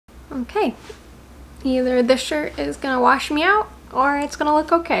Okay, either this shirt is gonna wash me out or it's gonna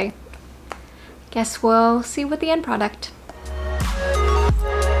look okay. Guess we'll see with the end product.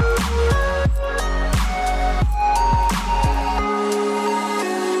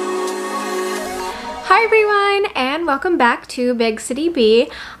 Hi everyone, and welcome back to Big City B.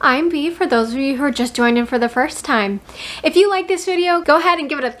 I'm B for those of you who are just joining for the first time. If you like this video, go ahead and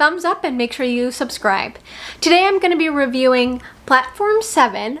give it a thumbs up and make sure you subscribe. Today I'm going to be reviewing Platform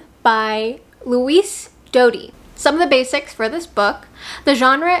 7 by Louise Doughty. Some of the basics for this book. The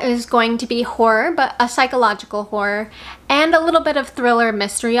genre is going to be horror, but a psychological horror, and a little bit of thriller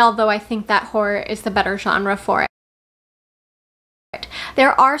mystery, although I think that horror is the better genre for it.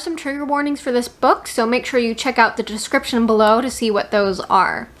 There are some trigger warnings for this book, so make sure you check out the description below to see what those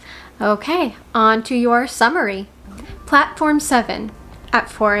are. Okay, on to your summary. Platform 7 at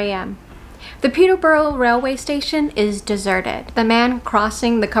 4 a.m. The Peterborough railway station is deserted. The man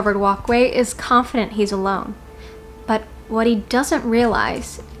crossing the covered walkway is confident he's alone. But what he doesn't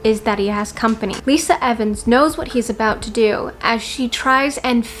realize is that he has company. Lisa Evans knows what he's about to do as she tries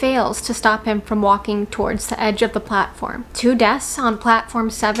and fails to stop him from walking towards the edge of the platform. 2 deaths on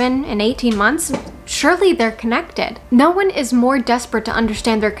Platform 7 in 18 months? Surely they're connected. No one is more desperate to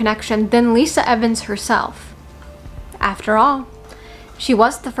understand their connection than Lisa Evans herself. After all, she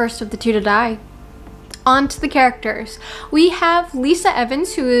was the first of the 2 to die. On to the characters. We have Lisa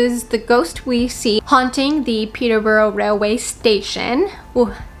Evans, who is the ghost we see haunting the Peterborough railway station.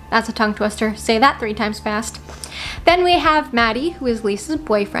 Ooh, that's a tongue twister. Say that 3 times fast. Then we have Maddie, who is Lisa's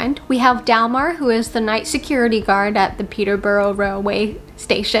boyfriend. We have Dalmar, who is the night security guard at the Peterborough railway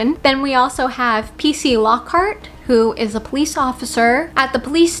station. Then we also have PC Lockhart, who is a police officer at the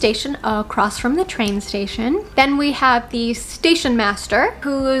police station across from the train station. Then we have the station master,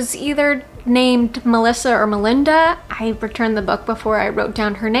 who's either named Melissa or Melinda. I returned the book before I wrote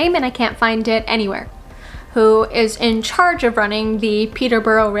down her name and I can't find it anywhere. Who is in charge of running the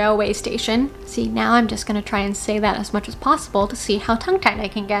Peterborough railway station. See, now I'm just gonna try and say that as much as possible to see how tongue-tied I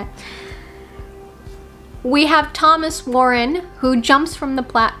can get. We have Thomas Warren, who jumps from the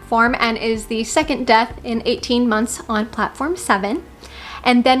platform and is the 2nd death in 18 months on Platform 7.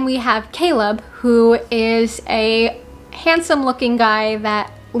 And then we have Caleb, who is a handsome-looking guy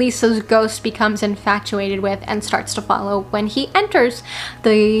that Lisa's ghost becomes infatuated with and starts to follow when he enters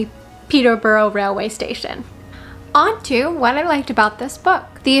the Peterborough railway station. On to what I liked about this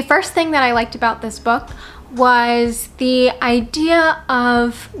book. The first thing that I liked about this book was the idea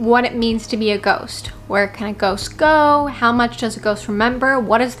of what it means to be a ghost. Where can a ghost go? How much does a ghost remember?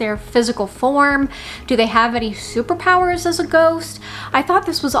 What is their physical form? Do they have any superpowers as a ghost? I thought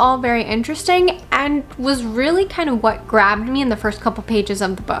this was all very interesting and was really kind of what grabbed me in the first couple pages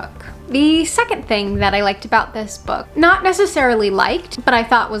of the book. The second thing that I liked about this book, not necessarily liked, but I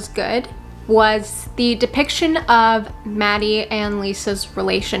thought was good, was the depiction of Maddie and Lisa's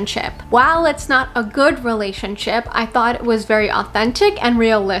relationship. While it's not a good relationship, I thought it was very authentic and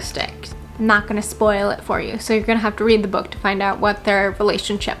realistic. I'm not gonna spoil it for you, so you're gonna have to read the book to find out what their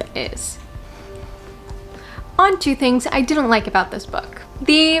relationship is. On to things I didn't like about this book.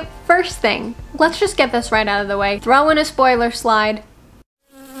 The first thing, let's just get this right out of the way. Throw in a spoiler slide.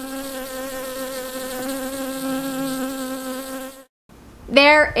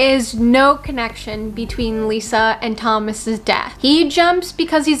 There is no connection between Lisa and Thomas's death. He jumps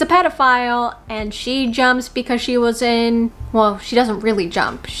because he's a pedophile, and she jumps because she was in, well, she doesn't really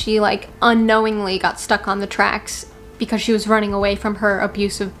jump. She like unknowingly got stuck on the tracks because she was running away from her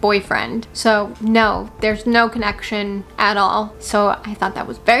abusive boyfriend. So no, there's no connection at all. So I thought that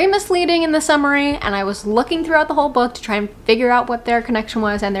was very misleading in the summary, and I was looking throughout the whole book to try and figure out what their connection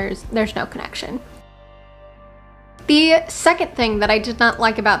was, and there's no connection. The second thing that I did not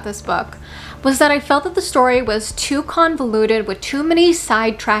like about this book was that I felt that the story was too convoluted with too many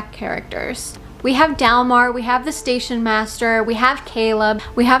sidetrack characters. We have Dalmar, we have the station master, we have Caleb,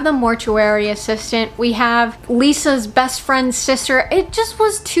 we have the mortuary assistant, we have Lisa's best friend's sister. It just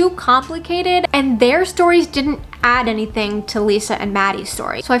was too complicated, and their stories didn't add anything to Lisa and Maddie's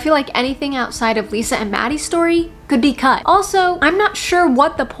story. So I feel like anything outside of Lisa and Maddie's story could be cut. Also, I'm not sure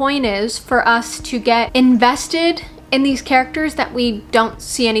what the point is for us to get invested in these characters that we don't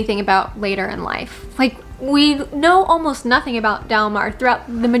see anything about later in life. Like, we know almost nothing about Dalmar throughout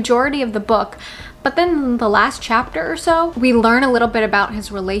the majority of the book, but then the last chapter or so, we learn a little bit about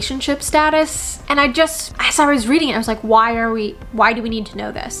his relationship status, and I just, as I was reading it, I was like, why do we need to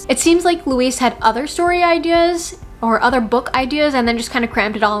know this? It seems like Louise had other story ideas or other book ideas and then just kind of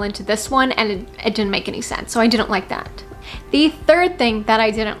crammed it all into this one, and it didn't make any sense, so I didn't like that. The third thing that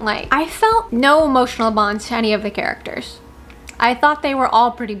I didn't like, I felt no emotional bonds to any of the characters. I thought they were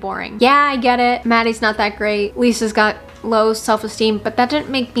all pretty boring. Yeah, I get it. Maddie's not that great. Lisa's got low self-esteem, but that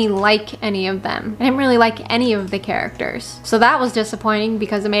didn't make me like any of them. I didn't really like any of the characters. So that was disappointing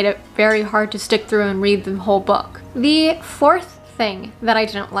because it made it very hard to stick through and read the whole book. The fourth thing that I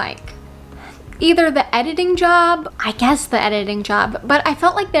didn't like, either the editing job, I guess the editing job, but I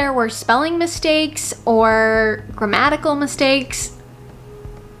felt like there were spelling mistakes or grammatical mistakes.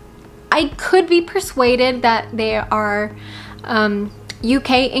 I could be persuaded that they are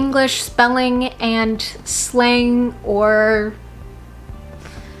UK English spelling and slang or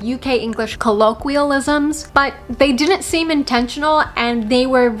UK English colloquialisms, but they didn't seem intentional and they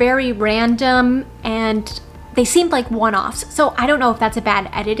were very random and they seemed like one-offs. So I don't know if that's a bad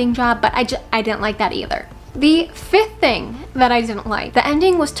editing job, but I didn't like that either. The fifth thing that I didn't like, the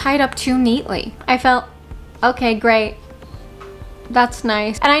ending was tied up too neatly. I felt, okay, great. That's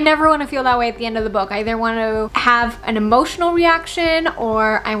nice. And I never want to feel that way at the end of the book. I either want to have an emotional reaction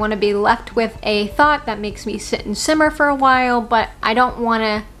or I want to be left with a thought that makes me sit and simmer for a while, but I don't want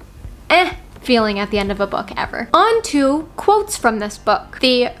to feeling at the end of a book ever. On to quotes from this book.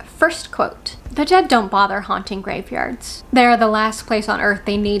 The first quote. The dead don't bother haunting graveyards. They're the last place on earth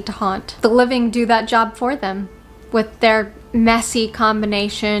they need to haunt. The living do that job for them with their messy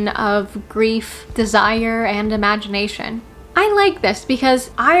combination of grief, desire, and imagination. I like this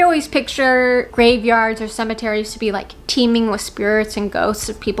because I always picture graveyards or cemeteries to be like teeming with spirits and ghosts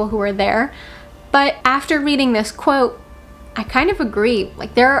of people who were there. But after reading this quote, I kind of agree.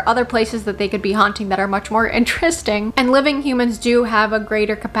 Like, there are other places that they could be haunting that are much more interesting. And living humans do have a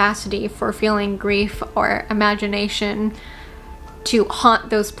greater capacity for feeling grief or imagination to haunt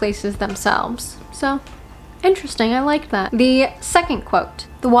those places themselves. So, interesting, I like that. The second quote.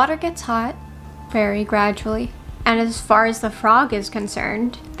 The water gets hot very gradually. And as far as the frog is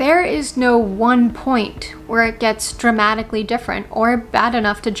concerned, there is no one point where it gets dramatically different or bad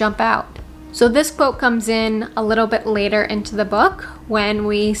enough to jump out. So this quote comes in a little bit later into the book when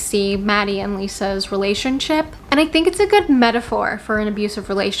we see Maddie and Lisa's relationship. And I think it's a good metaphor for an abusive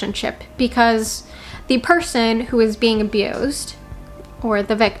relationship because the person who is being abused, or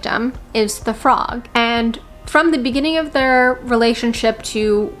the victim, is the frog. And from the beginning of their relationship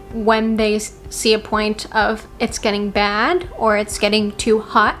to when they see a point of it's getting bad or it's getting too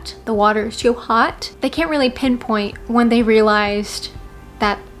hot, the water is too hot, they can't really pinpoint when they realized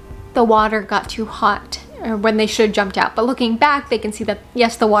that the water got too hot or when they should have jumped out. But looking back, they can see that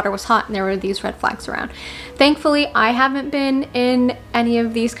yes, the water was hot and there were these red flags around. Thankfully, I haven't been in any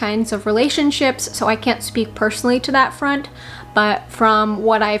of these kinds of relationships, so I can't speak personally to that front. But from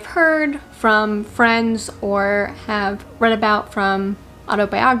what I've heard from friends or have read about from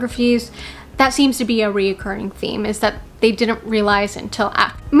autobiographies, that seems to be a reoccurring theme, is that they didn't realize until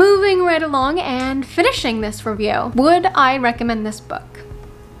after. Moving right along and finishing this review, would I recommend this book?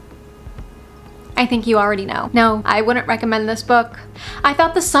 I think you already know. No, I wouldn't recommend this book. I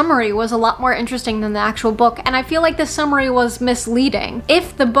thought the summary was a lot more interesting than the actual book, and I feel like the summary was misleading.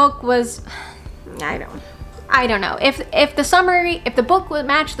 If the book was, I don't know. If the book would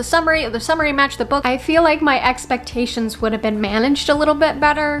match the summary, if the summary matched the book, I feel like my expectations would have been managed a little bit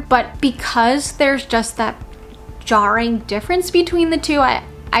better. But because there's just that jarring difference between the two, I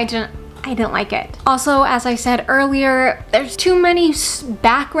didn't like it. Also, as I said earlier, there's too many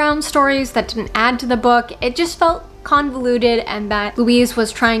background stories that didn't add to the book. It just felt convoluted, and that Louise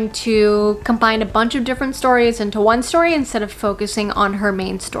was trying to combine a bunch of different stories into one story instead of focusing on her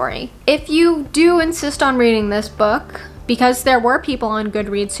main story. If you do insist on reading this book, because there were people on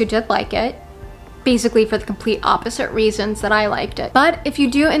Goodreads who did like it, basically for the complete opposite reasons that I liked it. But if you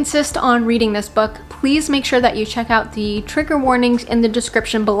do insist on reading this book, please make sure that you check out the trigger warnings in the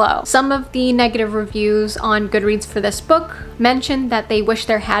description below. Some of the negative reviews on Goodreads for this book mentioned that they wish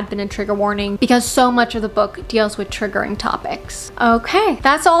there had been a trigger warning because so much of the book deals with triggering topics. Okay,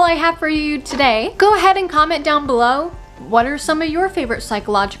 that's all I have for you today. Go ahead and comment down below. What are some of your favorite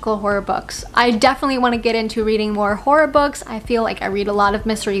psychological horror books? I definitely want to get into reading more horror books. I feel like I read a lot of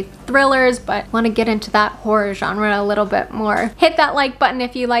mystery thrillers, but want to get into that horror genre a little bit more. Hit that like button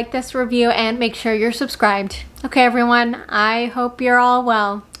if you like this review and make sure you're subscribed. Okay everyone, I hope you're all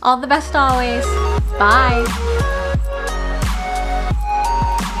well. All the best always. Bye.